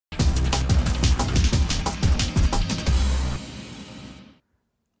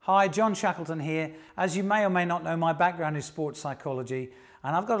Hi, John Shackleton here. As you may or may not know, my background is sports psychology,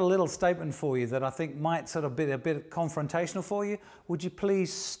 and I've got a little statement for you that I think might sort of be a bit confrontational for you. Would you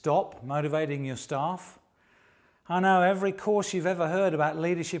please stop motivating your staff? I know every course you've ever heard about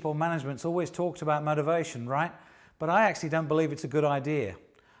leadership or management's always talked about motivation, right? But I actually don't believe it's a good idea.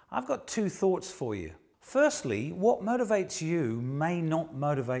 I've got two thoughts for you. Firstly, what motivates you may not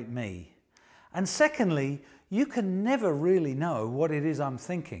motivate me. And secondly, you can never really know what it is I'm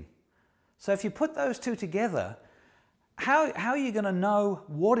thinking. So if you put those two together, how are you going to know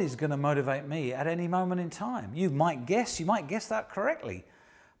what is going to motivate me at any moment in time? You might guess that correctly.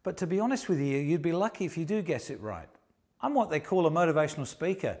 But to be honest with you, you'd be lucky if you do guess it right. I'm what they call a motivational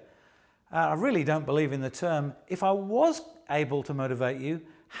speaker. I really don't believe in the term. If I was able to motivate you,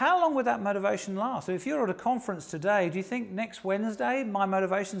 how long would that motivation last? So if you're at a conference today, do you think next Wednesday my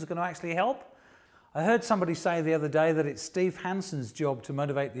motivation is going to actually help? I heard somebody say the other day that it's Steve Hanson's job to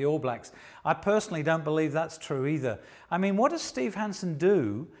motivate the All Blacks. I personally don't believe that's true either. I mean, what does Steve Hanson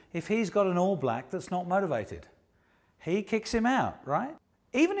do if he's got an All Black that's not motivated? He kicks him out, right?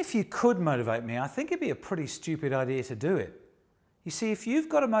 Even if you could motivate me, I think it'd be a pretty stupid idea to do it. You see, if you've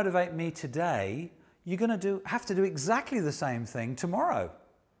got to motivate me today, you're going to have to do exactly the same thing tomorrow.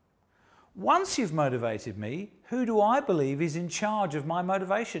 Once you've motivated me, who do I believe is in charge of my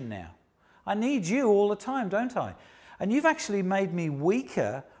motivation now? I need you all the time, don't I? And you've actually made me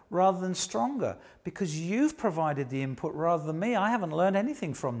weaker rather than stronger because you've provided the input rather than me. I haven't learned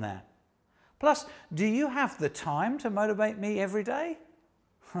anything from that. Plus, do you have the time to motivate me every day?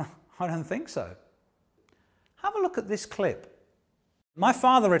 I don't think so. Have a look at this clip. My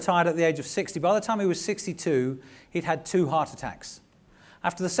father retired at the age of 60. By the time he was 62, he'd had 2 heart attacks.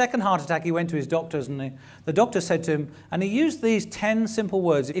 After the second heart attack, he went to his doctors, and the doctor said to him, and he used these 10 simple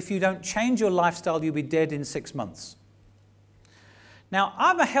words: if you don't change your lifestyle, you'll be dead in 6 months. Now,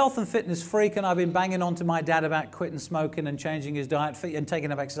 I'm a health and fitness freak, and I've been banging on to my dad about quitting smoking and changing his diet and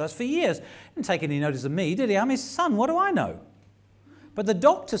taking up exercise for years. He didn't take any notice of me, did he? I'm his son, what do I know? But the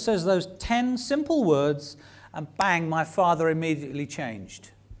doctor says those 10 simple words, and bang, my father immediately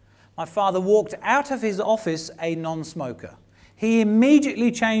changed. My father walked out of his office a non-smoker. He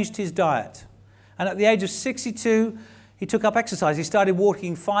immediately changed his diet. And at the age of 62, he took up exercise. He started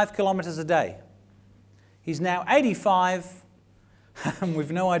walking 5 kilometers a day. He's now 85, and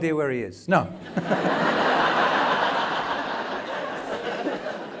we've no idea where he is. No.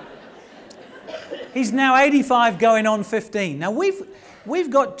 He's now 85 going on 15. Now we've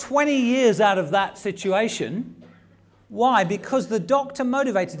got 20 years out of that situation. Why? Because the doctor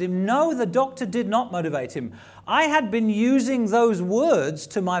motivated him. No, the doctor did not motivate him. I had been using those words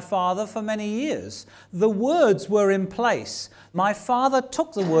to my father for many years. The words were in place. My father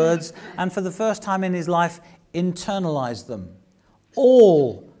took the words and for the first time in his life internalized them.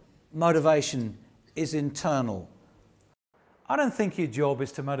 All motivation is internal. I don't think your job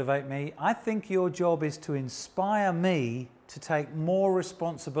is to motivate me. I think your job is to inspire me to take more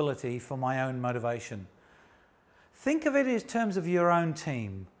responsibility for my own motivation. Think of it in terms of your own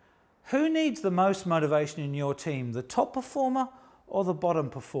team. Who needs the most motivation in your team, the top performer or the bottom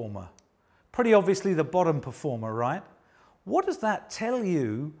performer? Pretty obviously the bottom performer, right? What does that tell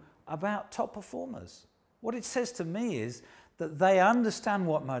you about top performers? What it says to me is that they understand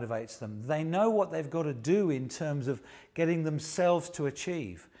what motivates them. They know what they've got to do in terms of getting themselves to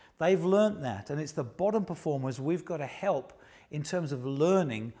achieve. They've learnt that, and it's the bottom performers we've got to help in terms of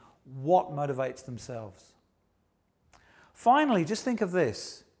learning what motivates themselves. Finally, just think of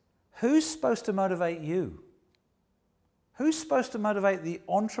this. Who's supposed to motivate you? Who's supposed to motivate the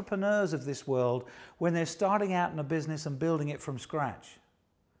entrepreneurs of this world when they're starting out in a business and building it from scratch?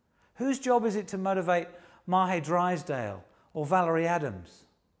 Whose job is it to motivate Mahe Drysdale or Valerie Adams?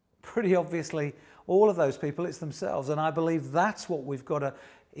 Pretty obviously, all of those people, it's themselves. And I believe that's what we've got to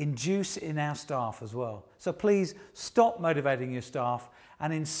induce in our staff as well. So please stop motivating your staff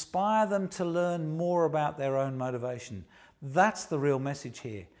and inspire them to learn more about their own motivation. That's the real message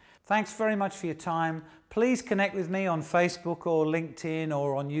here. Thanks very much for your time. Please connect with me on Facebook or LinkedIn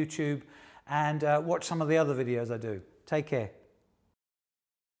or on YouTube and watch some of the other videos I do. Take care.